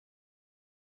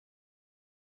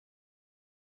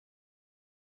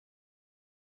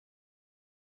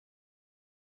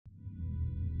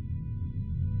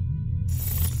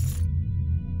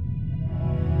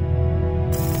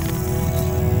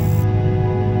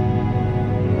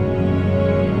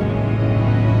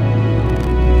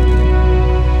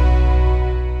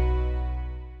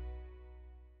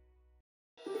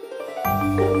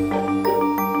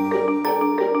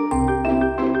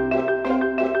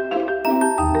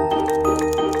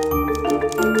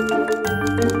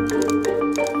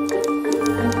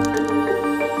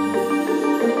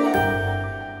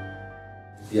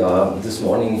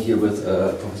here with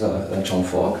Professor John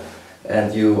Valk,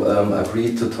 and you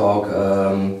agreed to talk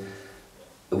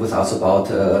with us about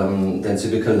the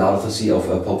encyclical Laudato Si of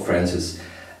Pope Francis.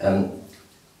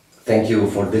 Thank you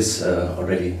for this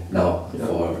already now,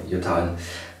 for your time.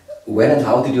 When and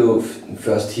how did you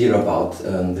first hear about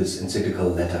this encyclical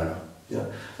letter? Yeah,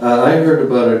 I heard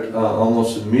about it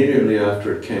almost immediately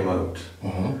after it came out,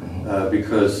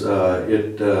 because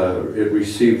it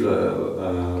received a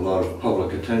lot of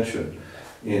public attention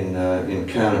in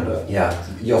Canada. Yeah,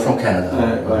 you're from Canada.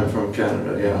 I'm from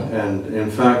Canada, yeah. And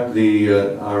in fact,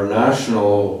 our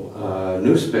national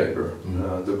newspaper,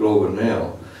 the Globe and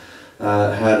Mail,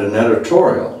 had an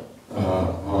editorial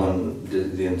on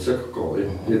the encyclical.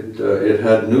 It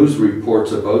had news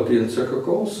reports about the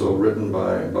encyclical, so written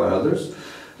by others,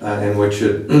 in which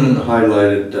it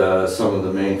highlighted some of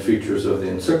the main features of the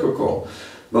encyclical.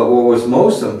 But what was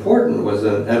most important was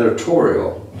an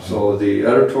editorial. So the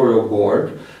editorial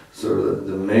board, sort of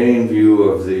the main view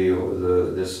of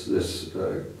this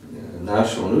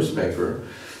national newspaper,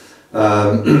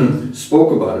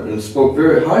 spoke about it, and spoke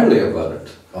very highly about it.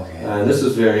 Okay. And this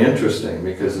is very interesting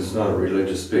because it's not a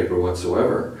religious paper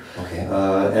whatsoever. Okay.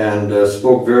 And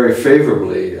spoke very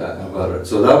favorably about it.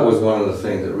 So that was one of the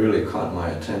things that really caught my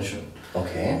attention.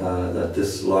 Okay. That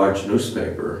this large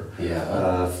newspaper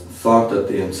Yeah. thought that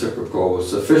the encyclical was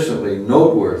sufficiently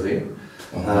noteworthy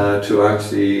to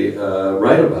actually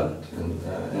write about it.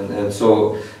 And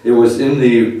so it was in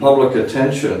the public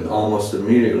attention almost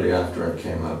immediately after it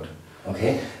came out.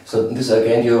 Okay, so this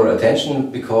gained your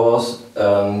attention because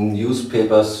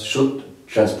newspapers should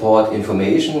transport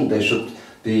information. They should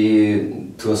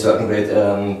be, to a certain grade,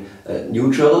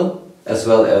 neutral as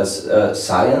well as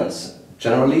science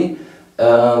generally.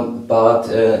 But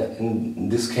in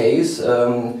this case,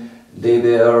 they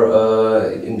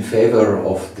were in favor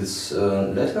of this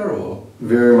letter, or?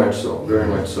 Very much so, very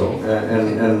much so.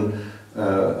 And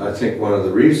I think one of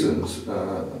the reasons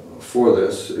for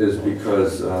this is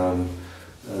because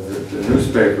the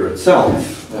newspaper itself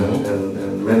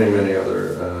and many other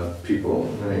people,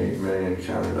 many in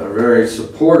Canada, are very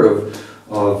supportive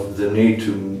of the need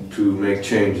to make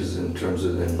changes in terms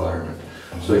of the environment.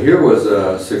 So here was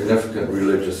a significant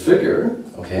religious figure,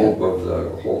 Pope of the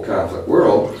whole Catholic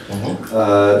world,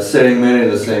 saying many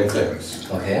of the same things.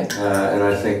 Okay. And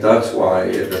I think that's why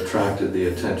it attracted the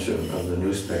attention of the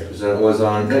newspapers. And it was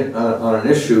on an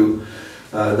issue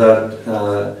that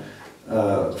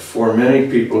for many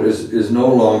people is no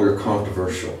longer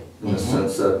controversial, in the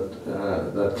sense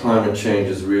that climate change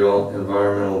is real,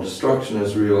 environmental destruction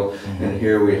is real, and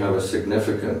here we have a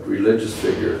significant religious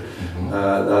figure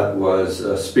that was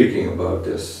speaking about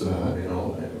this, you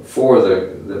know, for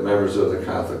the members of the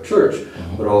Catholic Church,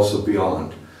 but also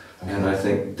beyond. And I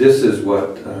think this is what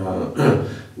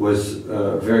was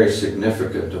very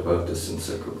significant about this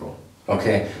encyclical.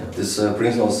 Okay, this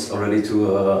brings us already to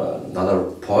another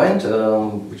point,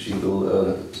 which we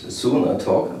will soon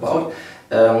talk about.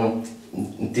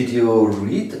 Did you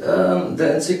read the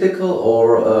encyclical,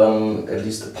 or at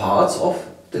least parts of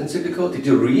the encyclical? Did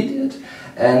you read it?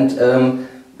 And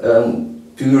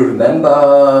do you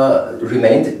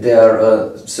remained there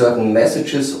certain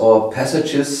messages or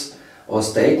passages or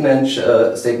statements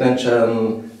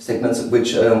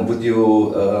which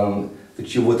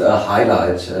you would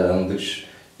highlight, which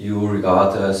you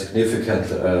regard significant?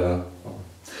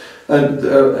 And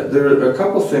there are a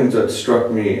couple of things that struck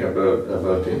me about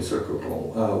the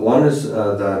encyclical. One is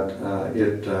that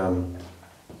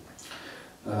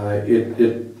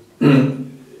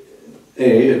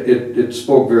it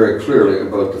spoke very clearly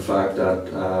about the fact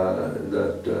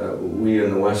that we in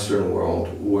the Western world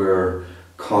were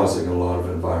causing a lot of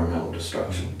environmental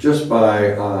destruction just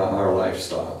by our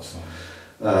lifestyles.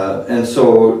 And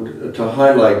so to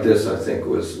highlight this, I think,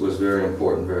 was very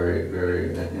important,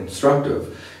 very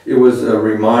instructive. It was a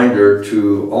reminder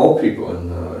to all people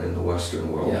in the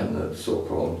Western world, in the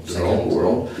so-called developed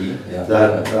world,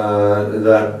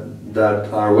 that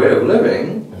our way of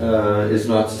living is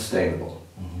not sustainable.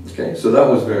 Okay, so that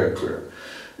was very clear,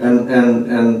 and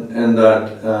that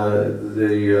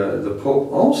the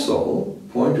Pope also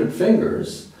pointed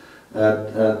fingers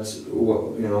at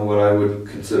what I would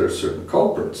consider certain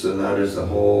culprits, and that is the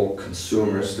whole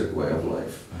consumeristic way of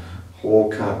life, whole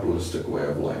capitalistic way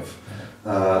of life.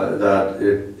 That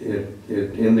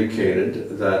it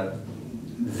indicated that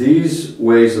these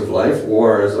ways of life,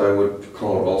 or as I would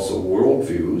call it also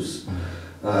worldviews,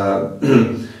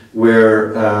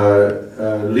 were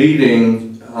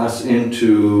leading us into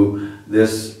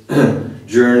this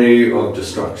journey of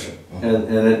destruction.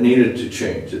 And it needed to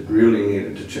change. It really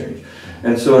needed to change.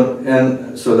 And so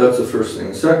that's the first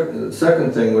thing. The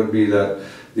second thing would be that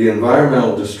the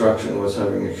environmental destruction was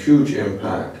having a huge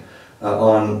impact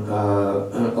on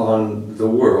the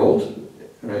world,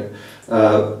 right?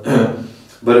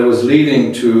 But it was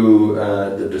leading to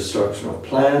the destruction of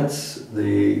plants,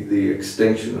 the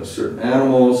extinction of certain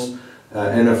animals,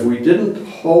 and if we didn't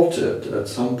halt it at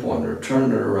some point or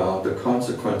turn it around, the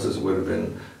consequences would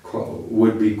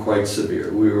be quite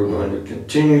severe. We were going to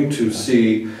continue to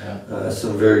see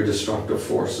some very destructive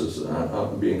forces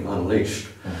being unleashed.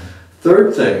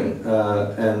 Third thing,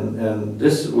 and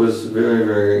this was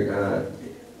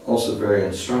also very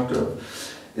instructive,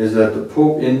 is that the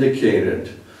Pope indicated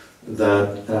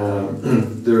that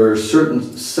there are certain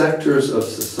sectors of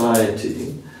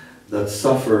society that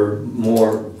suffer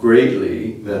more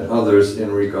greatly than others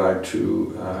in regard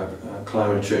to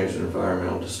climate change and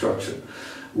environmental destruction.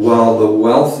 While the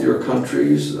wealthier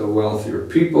countries, the wealthier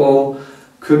people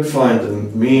could find the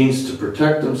means to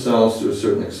protect themselves to a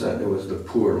certain extent, it was the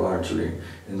poor largely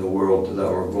in the world that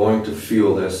were going to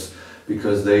feel this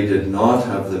because they did not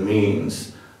have the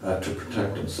means to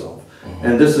protect themselves.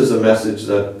 And this is a message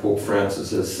that Pope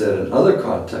Francis has said in other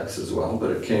contexts as well,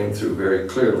 but it came through very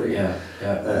clearly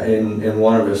in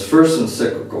one of his first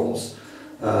encyclicals,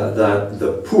 that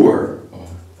the poor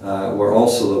were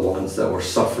also the ones that were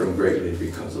suffering greatly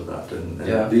because of that. And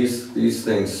these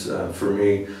things, for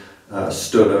me,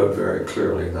 stood out very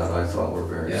clearly that I thought were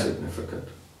very significant.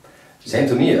 Same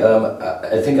to me.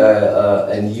 I think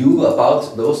I knew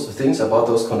about those things, about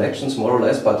those connections more or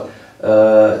less, but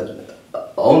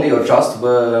only or just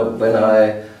when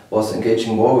I was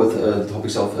engaging more with the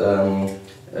topics of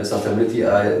sustainability,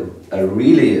 I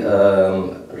really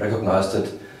recognized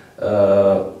it,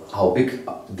 how big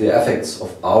the effects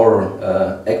of our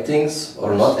actings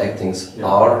or not actings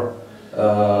are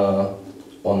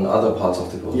on other parts of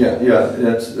the world.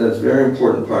 That's very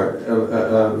important part,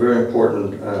 very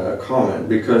important comment,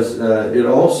 because it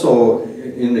also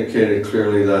indicated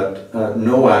clearly that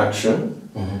no action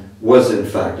was in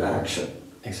fact action.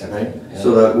 Exactly. Right?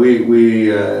 So that we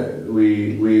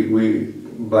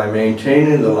by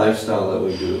maintaining the lifestyle that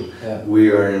we do, we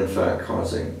are in fact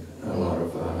causing a lot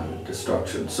of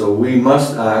destruction. So we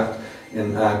must act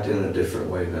in a different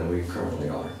way than we currently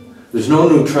are. There's no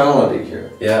neutrality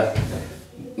here.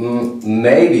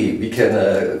 Maybe we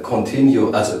can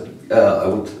continue. As I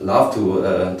would love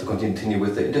to continue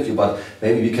with the interview, but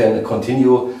maybe we can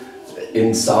continue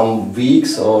in some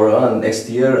weeks or next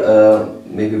year,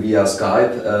 maybe via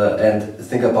Skype, and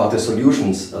think about the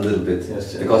solutions a little bit.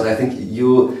 Because I think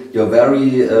you're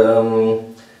very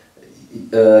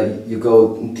you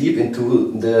go deep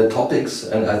into the topics,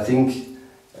 and I think,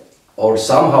 or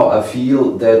somehow I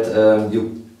feel that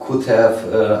you could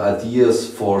have ideas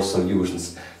for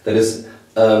solutions. That is,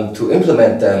 to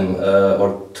implement them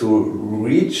or to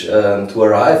reach, to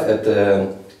arrive at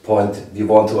the point we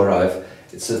want to arrive.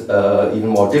 It's even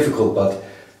more difficult, but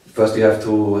first you have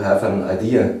to have an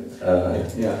idea.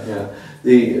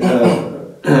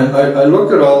 I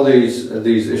look at all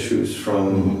these issues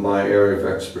from my area of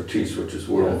expertise, which is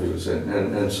worldviews,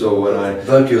 and so when I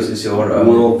worldviews is your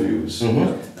worldviews.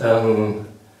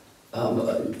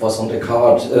 It was on the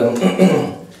card.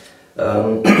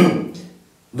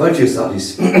 Worldview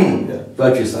studies.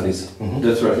 Worldview studies.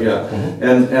 That's right.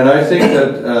 And I think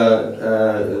that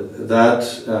that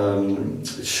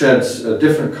sheds a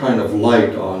different kind of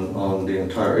light on the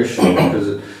entire issue, because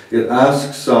it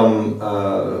asks some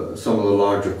of the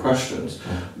larger questions.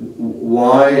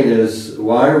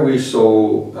 Why are we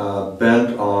so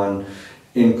bent on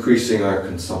increasing our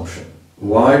consumption?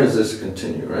 Why does this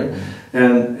continue, right?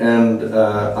 And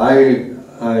I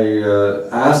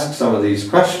ask some of these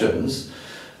questions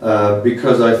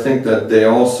because I think that they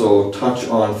also touch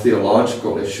on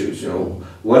theological issues.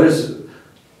 What is,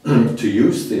 to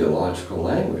use theological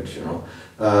language,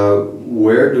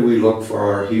 where do we look for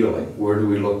our healing? Where do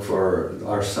we look for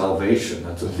our salvation?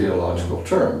 That's a theological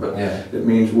term, but it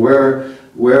means where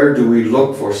do we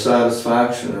look for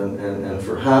satisfaction and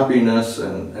for happiness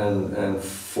and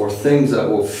for things that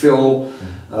will fill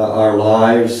our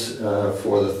lives,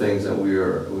 for the things that we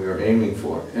are aiming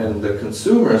for. And the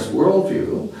consumerist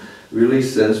worldview really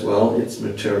says, well, it's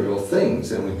material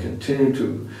things, and we continue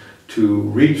to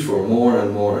reach for more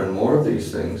and more and more of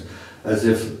these things, as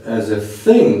if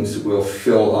things will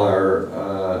fill our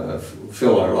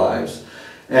lives.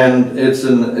 And it's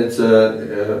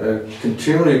a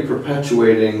continually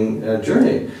perpetuating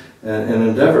journey, an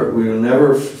endeavor. We will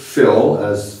never fill,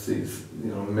 as the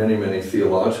many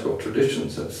theological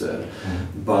traditions have said,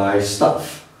 by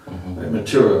stuff,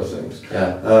 material things.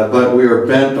 But we are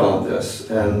bent on this,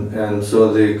 and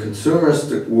so the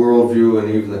consumeristic worldview and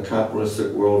even the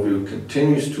capitalistic worldview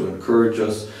continues to encourage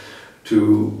us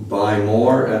to buy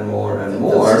more and more and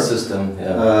more. That's the system,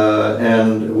 yeah.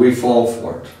 And we fall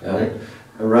for it, Yeah. right?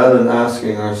 Rather than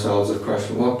asking ourselves the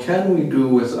question, well, can we do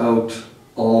without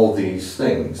all these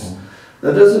things?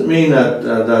 That doesn't mean that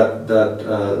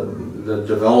the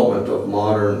development of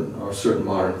modern or certain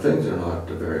modern things are not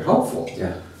very helpful.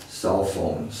 Yeah. Cell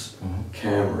phones,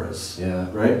 cameras, Yeah.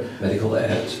 right? Medical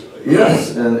ads.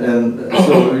 Yes, and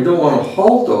so we don't want to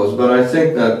halt those, but I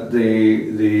think that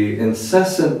the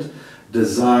incessant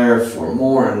desire for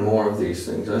more and more of these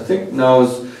things, I think now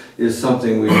is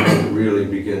something we have to really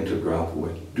begin to grapple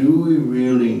with. Do we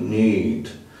really need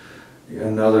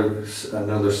another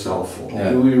cell phone?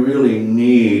 Yeah. Do we really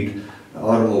need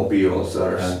automobiles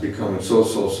that are becoming so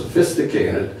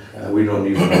sophisticated that we don't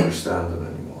even understand them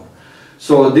anymore?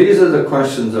 So these are the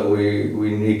questions that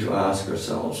we need to ask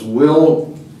ourselves.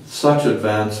 Will such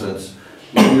advancements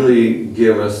really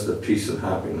give us the peace and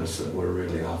happiness that we're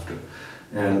really after?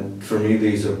 And for me,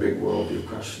 these are big worldview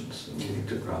questions that we need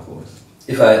to grapple with.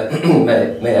 If I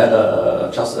may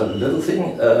add just a little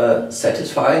thing,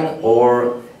 satisfying,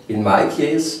 or in my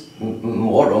case,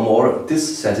 more and more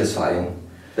dissatisfying.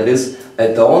 That is, I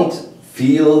don't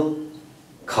feel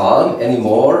calm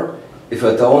anymore if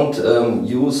I don't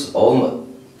use all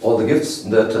the gifts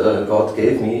that God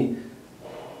gave me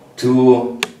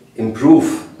to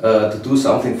improve, to do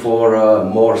something for a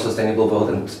more sustainable world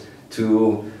and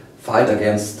to fight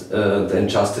against the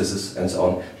injustices and so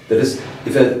on. That is,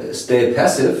 if I stay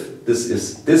passive, this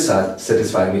is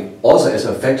dissatisfying me also as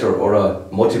a factor or a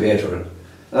motivator.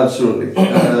 Absolutely.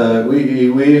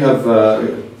 We have,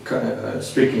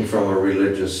 speaking from a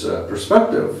religious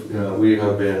perspective, we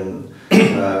have been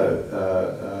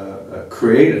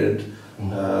created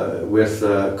with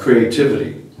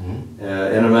creativity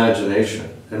and imagination,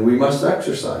 and we must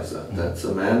exercise that. That's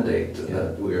a mandate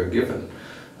that we are given,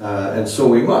 and so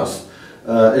we must.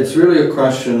 It's really a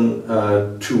question,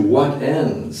 to what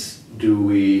ends do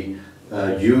we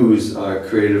use our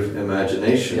creative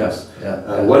imaginations? Yes.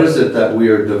 What is it that we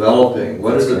are developing?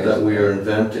 What is it that we are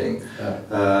inventing?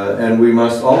 And we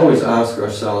must always ask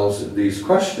ourselves these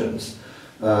questions.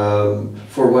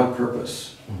 For what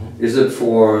purpose? Is it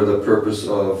for the purpose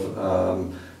of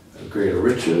greater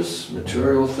riches,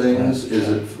 material things?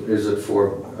 Is it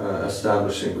for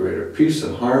establishing greater peace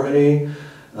and harmony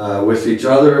with each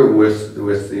other,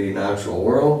 with the natural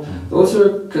world? Those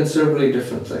are considerably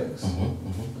different things.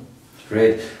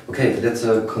 Great. Okay, let's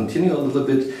continue a little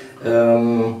bit.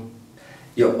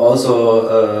 You also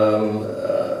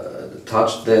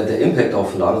touched the impact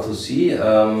of Laudato Si,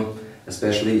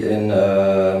 especially in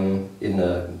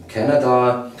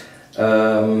Canada.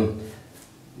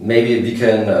 Maybe we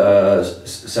can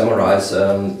summarize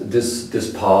this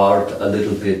part a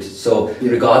little bit. So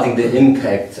regarding the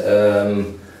impact,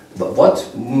 what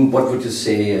would you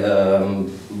say?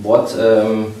 What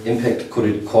impact could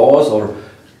it cause, or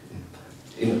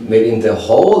maybe in the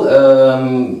whole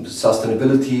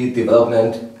sustainability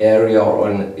development area, or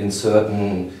in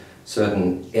certain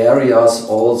areas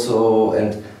also,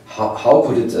 and how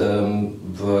could it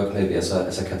work maybe as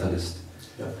a catalyst?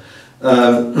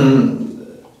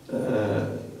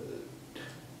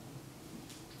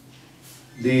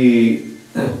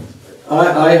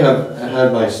 I have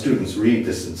had my students read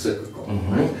this encyclical.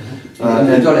 Right?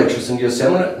 In your lectures, in your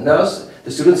seminars,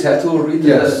 the students have to read.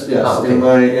 Yes. Okay.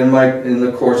 In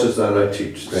the courses that I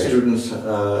teach,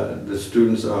 the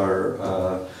students are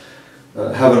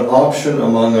have an option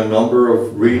among a number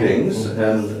of readings,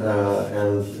 and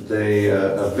they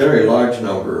a very large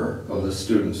number of the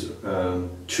students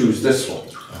choose this one.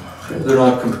 They're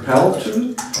not compelled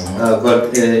to,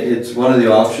 but it's one of the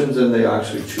options, and they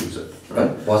actually choose it.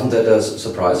 Right? Wasn't that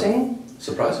surprising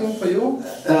for you?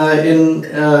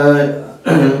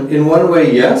 In one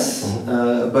way, yes,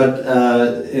 but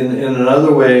in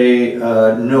another way,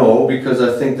 no, because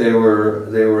I think they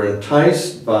were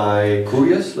enticed by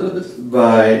Curious a little bit.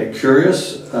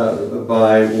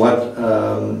 By what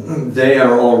they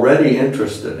are already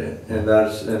interested in, and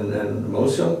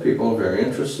most young people are very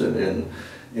interested in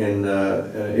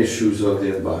issues of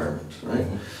the environment, right?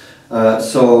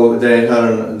 So they had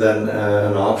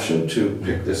an option to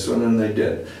pick this one, and they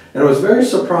did. And it was very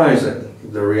surprising,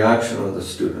 the reaction of the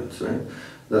students, right?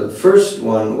 The first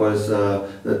one was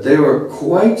that they were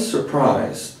quite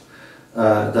surprised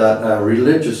that a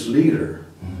religious leader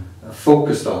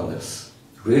focused on this.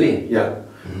 Really? Yeah,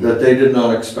 that they did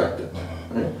not expect it.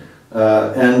 Right?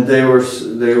 And they were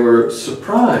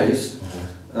surprised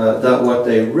that what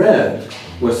they read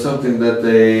was something that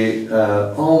they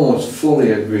almost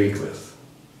fully agreed with.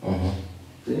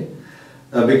 See?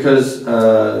 Because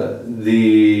the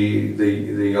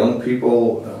young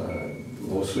people,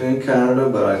 mostly in Canada,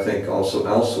 but I think also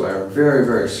elsewhere, very,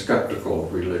 very skeptical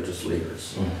of religious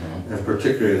leaders, and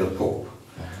particularly the Pope.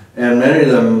 And many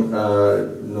of them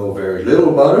know very little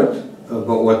about it,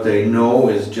 but what they know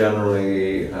is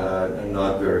generally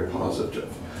not very positive.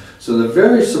 So they're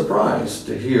very surprised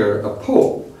to hear a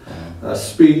Pope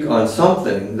speak on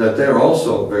something that they're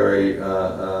also very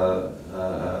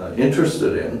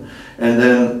interested in, and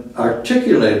then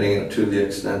articulating it to the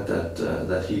extent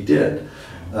that he did.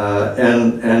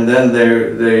 And then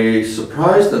they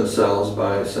surprised themselves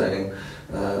by saying,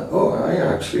 oh, I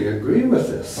actually agree with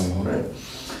this, right?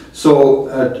 So,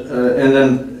 and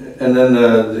then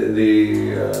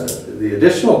the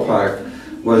additional part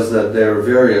was that they were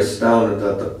very astounded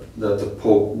that the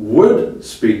Pope would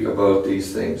speak about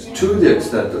these things to the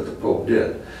extent that the Pope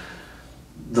did.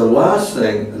 The last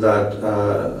thing that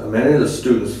many of the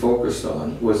students focused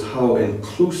on was how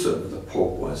inclusive the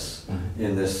Pope was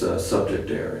in this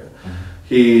subject area.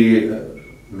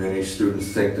 Many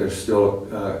students think there's still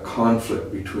a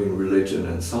conflict between religion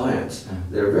and science.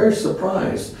 They're very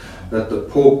surprised that the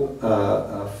Pope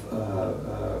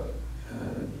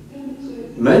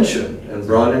mentioned and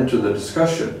brought into the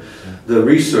discussion the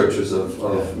researchers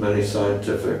of many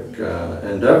scientific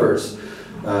endeavors,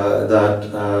 that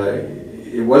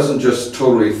it wasn't just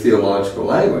totally theological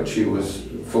language. He was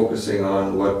focusing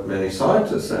on what many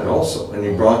scientists said also, and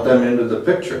he brought them into the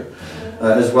picture,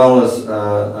 as well as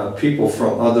people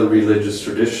from other religious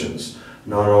traditions,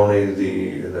 not only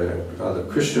the other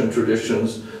Christian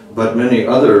traditions, but many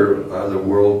other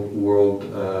world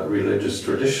religious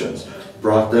traditions.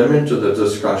 Brought them into the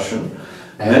discussion,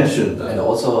 mentioned them. And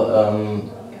also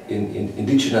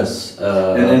indigenous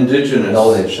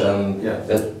knowledge.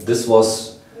 That this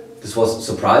was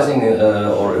surprising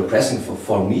or impressive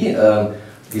for me.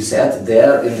 We sat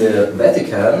there in the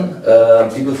Vatican.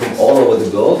 People from all over the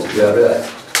world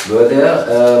were there.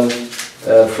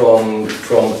 From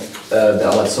the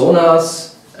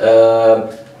Amazonas.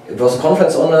 It was a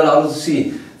conference on Laudato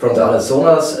Si. From the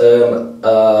Amazonas,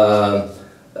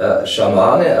 shamans.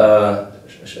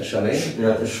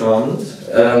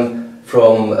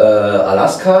 From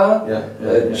Alaska,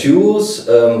 Jews,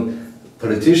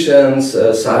 politicians,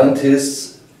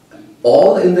 scientists,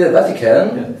 all in the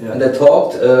Vatican, and they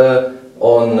talked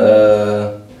on,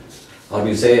 how do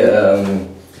you say,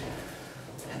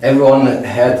 everyone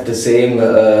had the same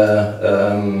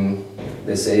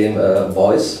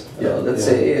voice, let's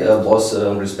say, was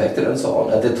respected and so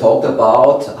on, and they talked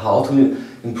about how to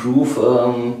improve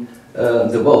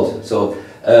the world. So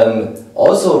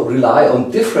also rely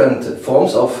on different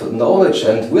forms of knowledge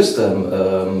and wisdom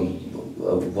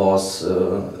was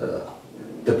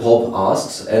the Pope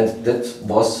asks, and that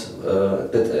was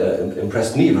that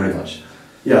impressed me very much.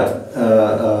 Yeah,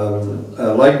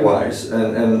 likewise,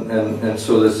 and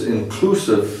so this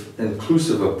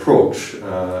inclusive approach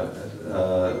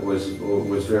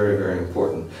was very, very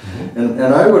important.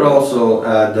 And I would also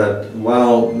add that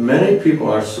while many people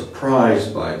are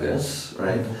surprised by this,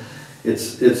 right,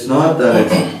 it's not that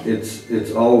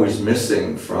it's always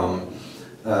missing from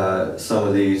some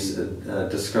of these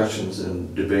discussions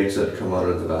and debates that come out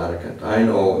of the Vatican. I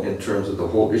know in terms of the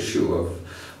whole issue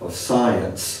of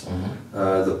science,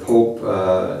 the Pope,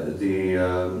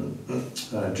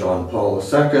 John Paul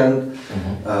II,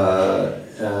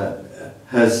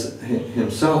 has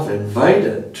himself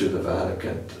invited to the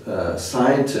Vatican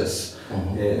scientists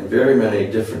in very many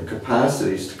different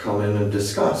capacities to come in and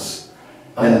discuss.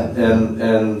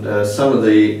 And some of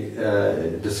the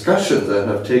discussions that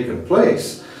have taken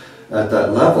place at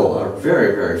that level are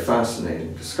very, very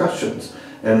fascinating discussions,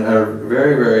 and are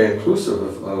very, very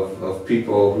inclusive of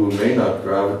people who may not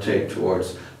gravitate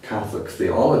towards Catholic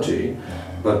theology,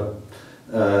 but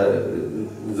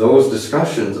those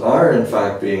discussions are in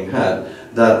fact being had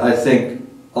that I think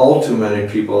all too many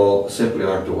people simply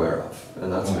aren't aware of,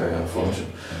 and that's very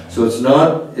unfortunate. So it's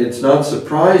not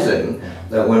surprising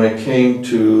that when it came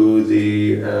to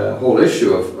the whole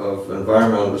issue of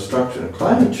environmental destruction and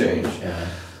climate change,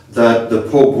 that the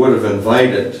Pope would have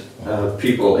invited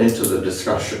people into the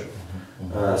discussion.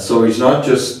 So he's not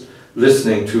just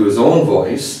listening to his own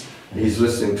voice, he's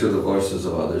listening to the voices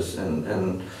of others,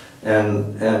 and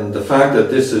the fact that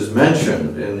this is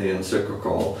mentioned in the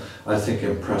encyclical, I think,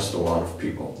 impressed a lot of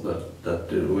people,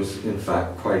 that it was in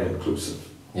fact quite inclusive.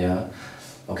 Yeah.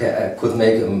 Okay, I could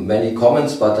make many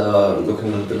comments, but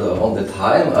looking a little bit on the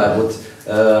time, I would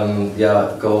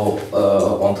go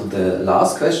on to the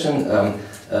last question.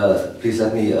 Please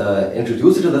let me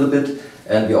introduce it a little bit.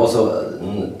 And we also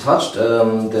touched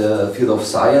the field of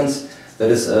science.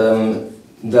 That is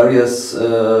various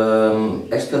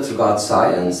experts regard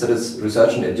science, that is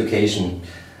research and education.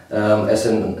 as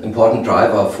an important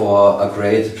driver for a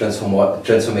great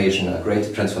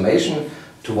transformation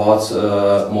towards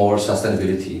more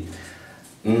sustainability.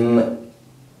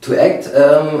 To act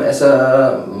as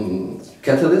a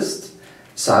catalyst,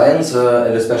 science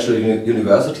and especially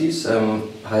universities,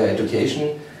 higher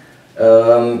education,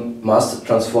 must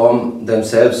transform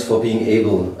themselves for being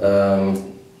able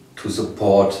to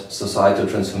support societal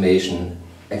transformation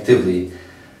actively.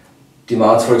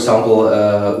 Demands, for example,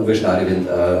 Uwe Schneiderwind,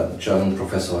 a German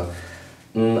professor.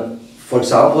 For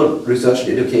example, research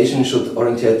and education should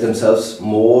orientate themselves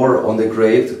more on the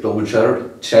great global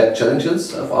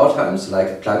challenges of our times,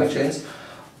 like climate change,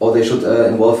 or they should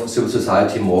involve civil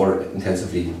society more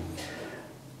intensively.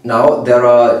 Now there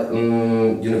are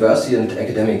university and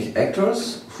academic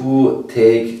actors who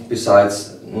take,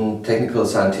 besides technical,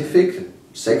 scientific,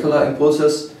 secular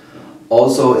impulses,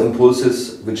 also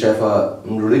impulses which have a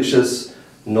religious,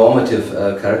 normative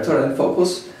character and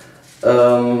focus,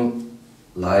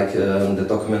 like the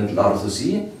document Laudato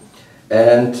Si,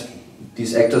 and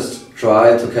these actors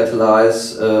try to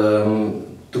catalyze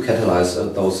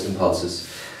those impulses.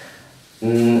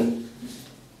 In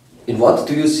what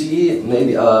do you see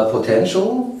maybe a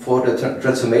potential for the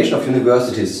transformation of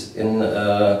universities in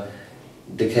the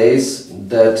case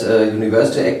that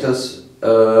university actors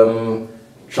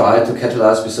try to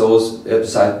catalyze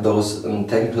beside those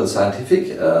technical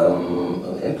scientific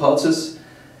impulses,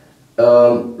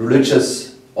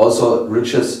 religious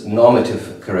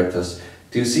normative characters?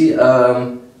 Do you see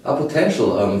a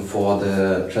potential for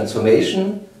the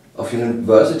transformation of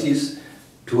universities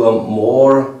to a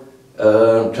more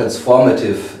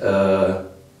transformative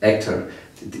actor?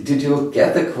 Did you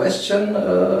get the question?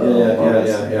 But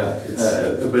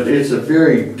it's a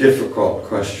very difficult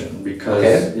question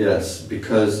because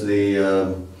because the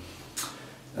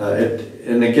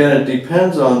and again it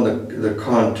depends on the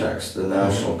context, the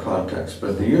national context.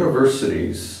 But the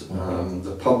universities,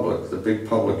 the big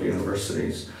public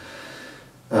universities.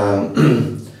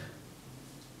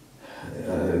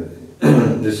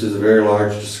 This is a very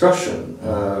large discussion.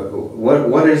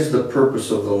 What is the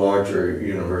purpose of the larger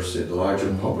university, the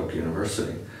larger public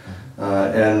university?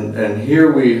 And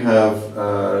here we have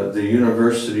the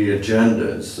university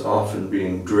agendas often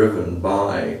being driven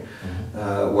by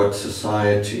what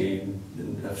society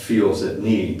feels it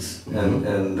needs.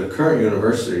 And the current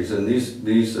universities, and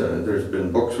there's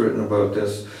been books written about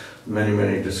this,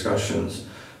 many discussions,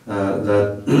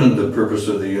 that the purpose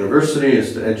of the university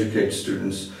is to educate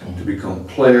students to become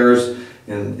players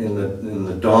in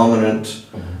the dominant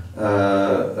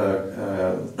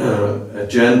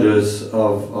agendas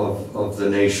of the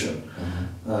nation.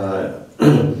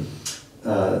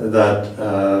 That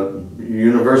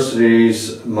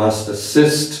universities must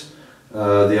assist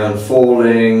the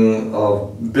unfolding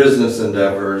of business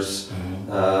endeavors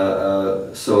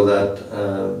so that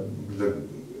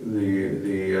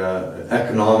the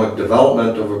economic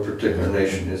development of a particular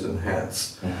nation is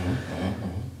enhanced.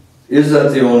 Is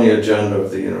that the only agenda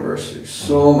of the university?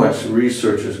 So much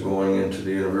research is going into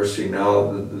the university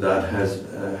now that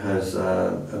has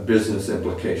business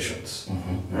implications,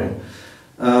 right?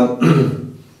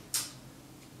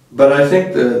 But I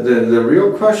think the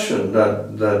real question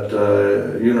that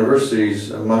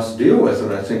universities must deal with,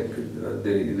 and I think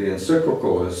the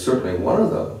encyclical is certainly one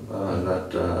of them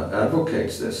that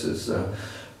advocates this, is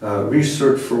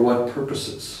research for what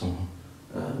purposes?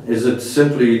 Is it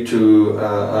simply to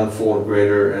unfold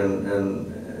greater and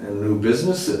new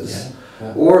businesses?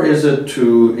 Or is it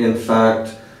to, in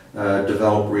fact,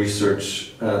 develop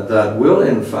research that will,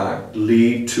 in fact,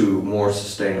 lead to more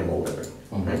sustainable living?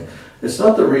 Right? It's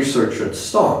not that research should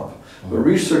stop, but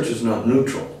research is not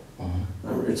neutral.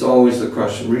 It's always the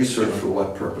question, research for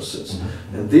what purposes?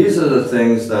 And these are the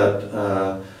things that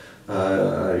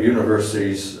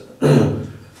universities,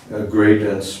 great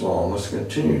and small, must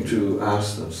continue to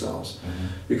ask themselves.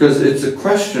 Because it's a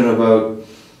question about,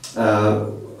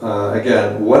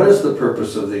 again, what is the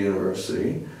purpose of the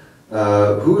university?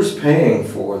 Who's paying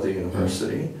for the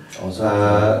university,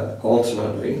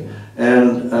 ultimately?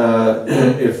 And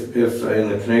if in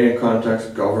the Canadian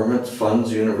context, government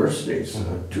funds universities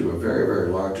to a very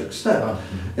large extent.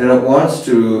 And it wants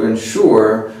to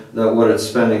ensure that what it's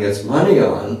spending its money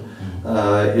on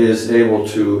is able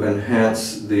to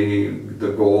enhance the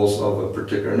goals of a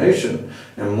particular nation.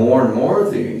 And more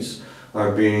of these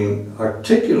are being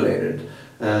articulated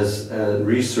as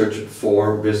research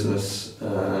for business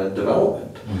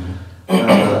development.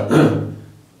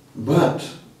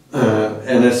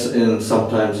 And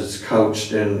sometimes it's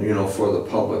couched in, for the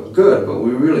public good, but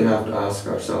we really have to ask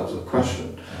ourselves the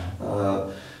question,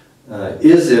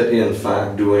 is it in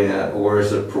fact doing that, or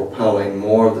is it propelling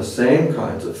more of the same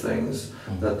kinds of things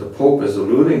that the Pope is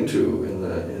alluding to in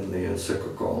the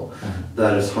encyclical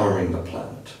that is harming the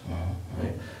planet?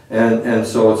 Right? And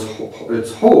so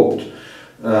it's hoped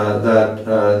that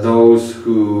those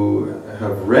who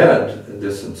have read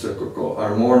this encyclical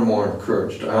are more and more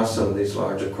encouraged to ask some of these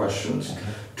larger questions.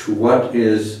 To what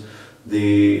is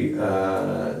the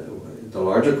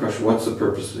larger question, what's the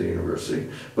purpose of the university?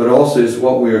 But also, is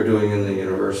what we are doing in the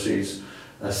universities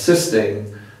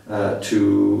assisting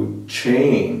to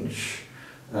change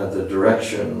the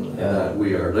direction that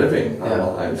we are living our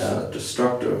lives,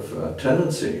 destructive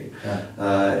tendency,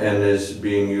 and is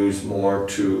being used more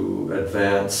to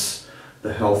advance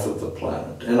the health of the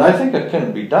planet. And I think it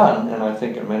can be done, and I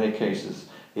think in many cases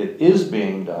it is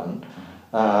being done,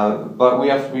 but we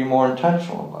have to be more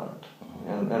intentional about it,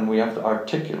 and we have to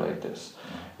articulate this.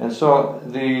 And so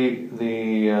the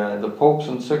Pope's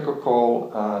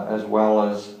encyclical, as well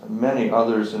as many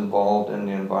others involved in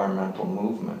the environmental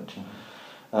movement,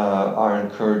 are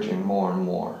encouraging more and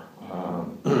more,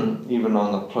 even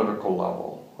on the political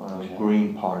level.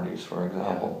 Green parties, for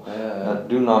example, that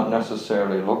do not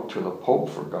necessarily look to the Pope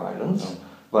for guidance,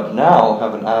 but now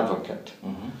have an advocate.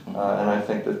 And I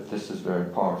think that this is very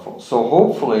powerful. So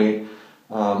hopefully,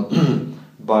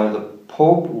 by the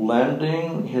Pope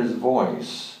lending his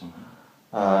voice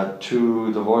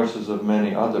to the voices of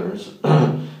many others,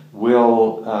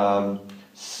 will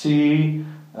see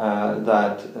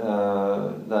that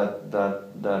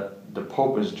the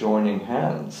Pope is joining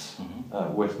hands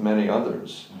with many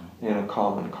others in a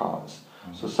common cause.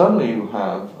 So suddenly you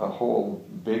have a whole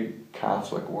big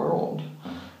Catholic world,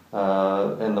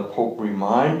 and the Pope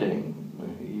reminding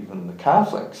even the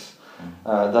Catholics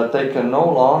that they can no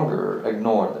longer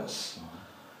ignore this.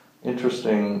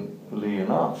 Interestingly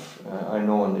enough, I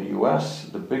know in the US,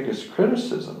 the biggest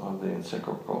criticism of the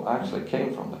encyclical actually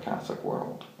came from the Catholic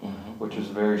world, which is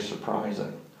very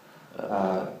surprising.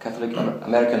 Catholic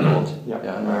American world.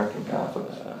 American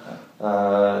Catholics.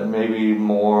 Maybe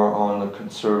more on the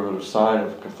conservative side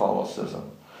of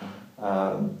Catholicism.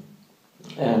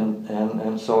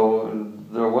 And so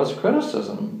there was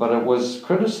criticism, but it was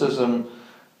criticism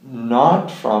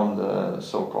not from the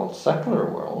so-called secular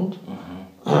world,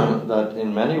 that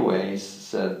in many ways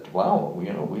said, wow, we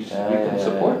can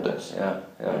support this.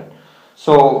 Right?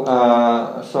 So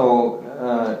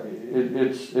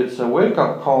it's a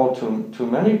wake-up call to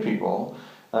many people.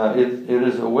 It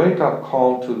is a wake-up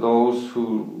call to those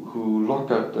who look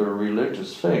at their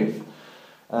religious faith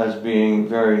as being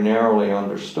very narrowly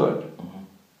understood.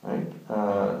 Right?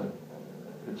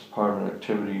 It's part of an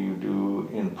activity you do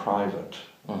in private,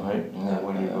 right?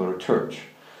 When you go to church.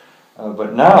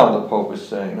 But now the Pope is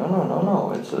saying,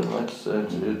 no.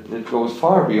 It goes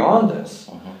far beyond this.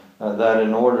 That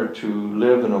in order to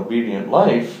live an obedient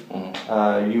life,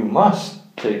 you must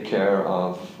take care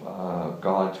of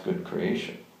God's good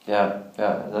creation.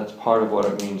 That's part of what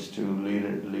it means to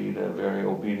lead a very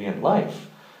obedient life,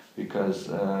 because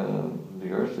the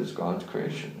earth is God's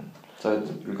creation. So it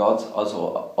regards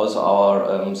also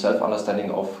our self-understanding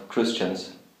of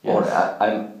Christians. Yes. Or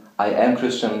I am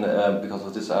Christian because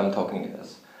of this I'm talking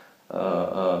as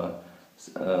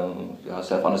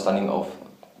self-understanding of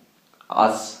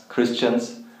us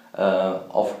Christians,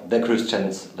 of the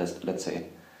Christians, let's say.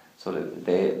 So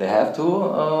they have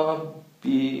to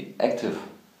be active.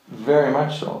 Very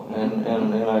much so,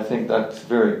 and I think that's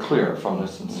very clear from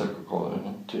this encyclical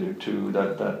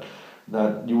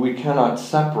that we cannot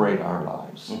separate our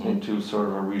lives into sort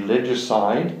of a religious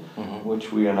side,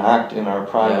 which we enact in our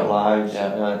private lives,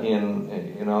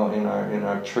 in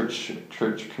our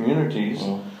church communities,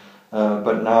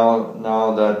 but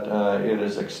now that it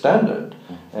is extended,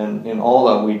 and in all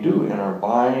that we do, in our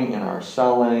buying, in our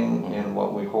selling, in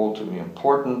what we hold to be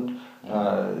important,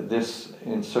 this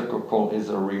encyclical is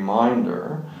a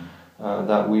reminder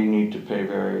that we need to pay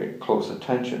very close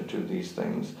attention to these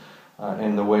things.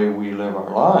 And the way we live our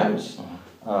lives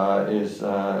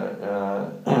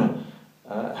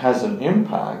has an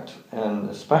impact, and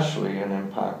especially an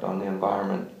impact on the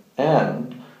environment,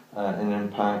 and an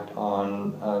impact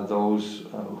on those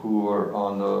who are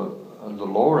on the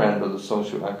lower end of the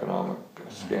socioeconomic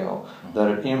scale, that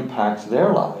it impacts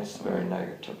their lives very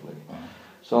negatively.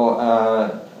 So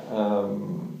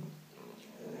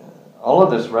all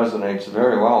of this resonates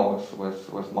very well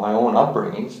with my own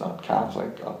upbringing. It's not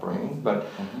Catholic upbringing, but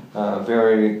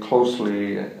very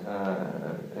closely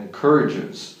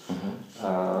encourages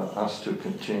us to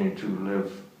continue to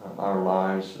live our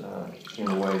lives in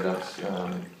a way that's,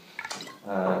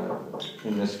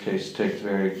 in this case, takes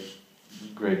very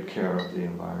great care of the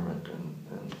environment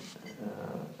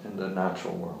and the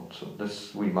natural world. So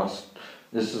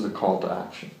this is a call to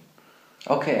action.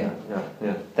 Okay.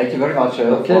 Yeah. Thank you very much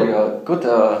Okay. for your good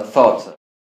thoughts.